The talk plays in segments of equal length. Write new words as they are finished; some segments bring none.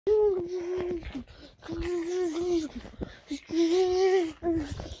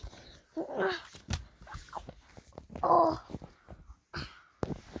Oh.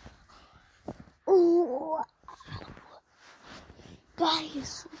 Oh.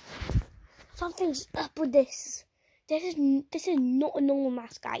 Guys, something's up with this. This is not a normal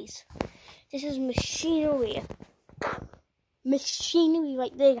mask, guys. This is machinery. Machinery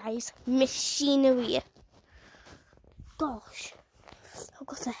right there, guys. Machinery. Gosh. Oh,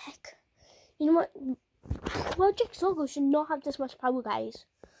 what the heck? You know what? Project Zorgo should not have this much power, guys.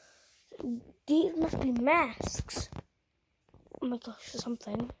 These must be masks. Oh my gosh,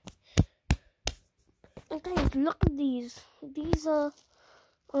 something. And guys, look at these. These are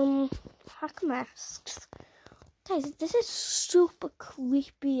hacker masks. Guys, this is super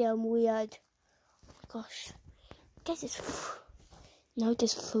creepy and weird. Oh my gosh. Guys, it's now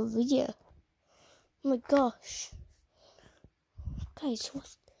this for real. Oh my gosh. Guys,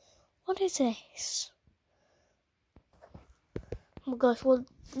 what is this? Oh my gosh, well,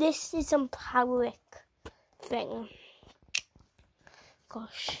 this is some poweric thing.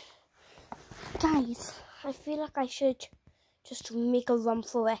 Gosh. Guys, I feel like I should just make a run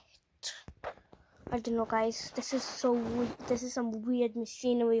for it. I don't know, guys. This is so weird. This is some weird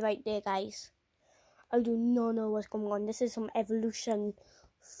machinery right there, guys. I do not know what's going on. This is some evolution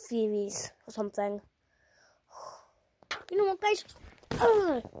theories or something. You know what, guys?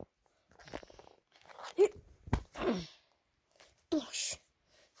 Gosh.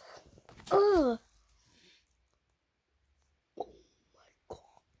 Oh my god.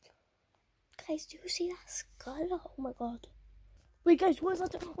 Guys, do you see that skull? Oh my god. Wait, guys, what is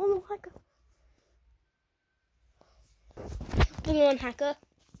that? Oh no, hacker. Come on, hacker.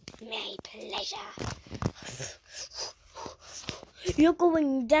 My pleasure. You're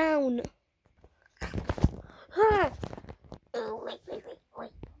going down. Oh, wait,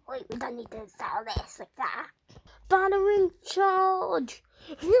 we don't need to sell this like that. Battering charge.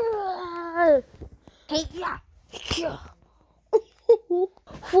 Yeah. Hey, yeah. Yeah.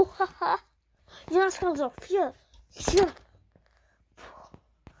 Yeah, smells off. Yeah. Yeah.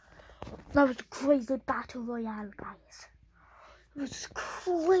 That was a crazy battle royale, guys. It was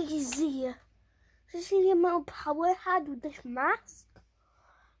crazy. Did you see the amount of power I had with this mask?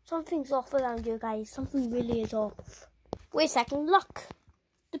 Something's off around here, guys. Something really is off. Wait a second, look.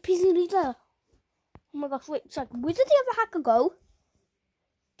 The PC leader. Oh my gosh, wait a second. Where did the other hacker go?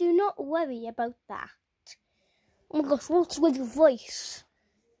 Do not worry about that. Oh my gosh, what's with your voice?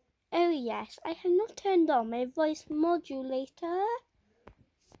 Oh yes, I have not turned on my voice modulator.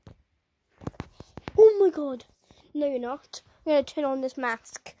 Oh my god. No, you're not. I'm going to turn on this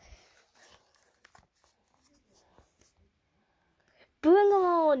mask. Bring him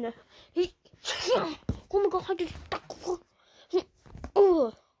on. Oh my god, I just...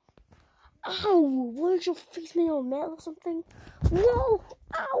 Oh. Ow, what is your face made of metal or something? Whoa,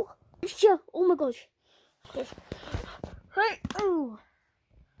 ow. Oh my gosh. Oh.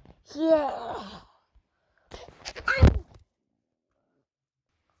 Yeah. Ow.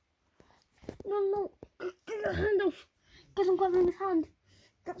 No. Get your hand off. Guys, I'm grabbing his hand.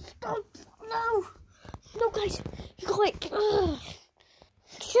 Stop. No. No, guys. You got it.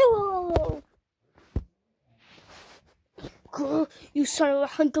 Sure. You son of a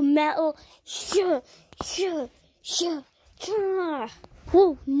hunk of metal. Sure.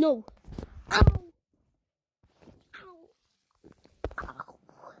 Whoa, no. Ow.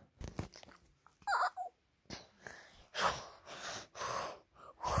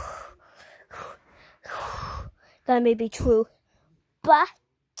 That may be true, but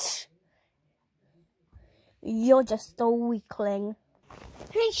you're just a weakling.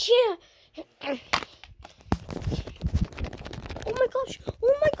 Hey, shit! Oh my gosh!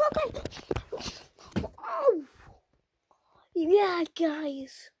 Oh my god, guys! Oh! Yeah,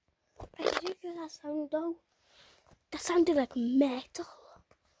 guys. Did you hear that sound though? That sounded like metal.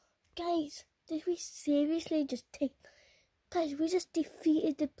 Guys, did we seriously just take... Guys, we just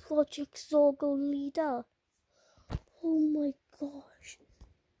defeated the Project Zorgo leader. Oh my gosh.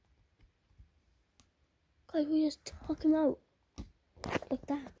 Guys, we just took him out. Like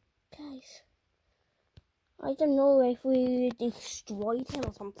that. Guys. I don't know if we destroyed him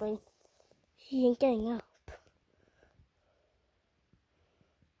or something. He ain't getting up.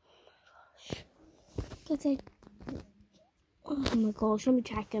 Oh my gosh, let me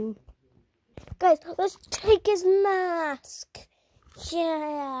check him. Guys, let's take his mask.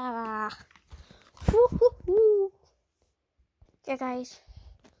 Yeah. Woo-hoo-hoo. Yeah, guys.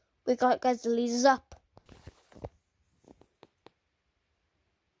 We got the leaders up.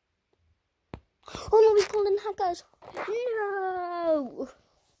 Oh no, we called in hackers. No.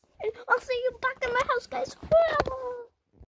 I'll see you back in my house, guys.